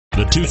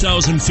The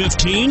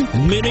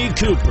 2015 Mini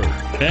Cooper.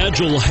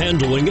 Agile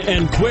handling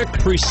and quick,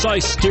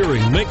 precise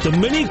steering make the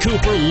Mini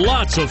Cooper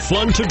lots of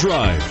fun to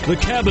drive. The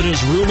cabin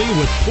is roomy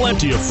with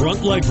plenty of front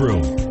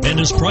legroom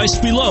and is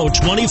priced below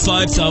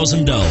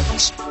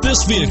 $25,000.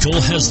 This vehicle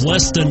has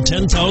less than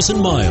 10,000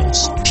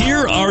 miles.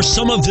 Here are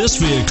some of this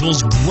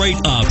vehicle's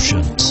great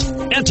options: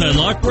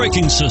 anti-lock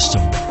braking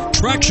system,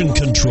 traction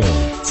control,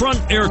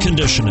 front air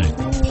conditioning,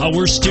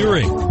 power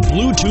steering,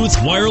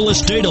 Bluetooth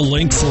wireless data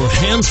link for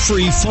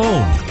hands-free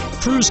phone,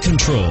 cruise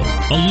control,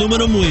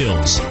 aluminum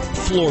wheels,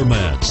 floor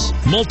mats,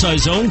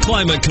 multi-zone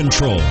climate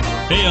control,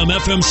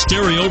 AM/FM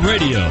stereo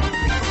radio.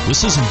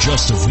 This isn't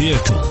just a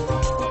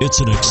vehicle,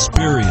 it's an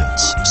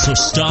experience. So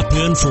stop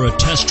in for a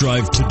test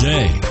drive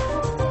today.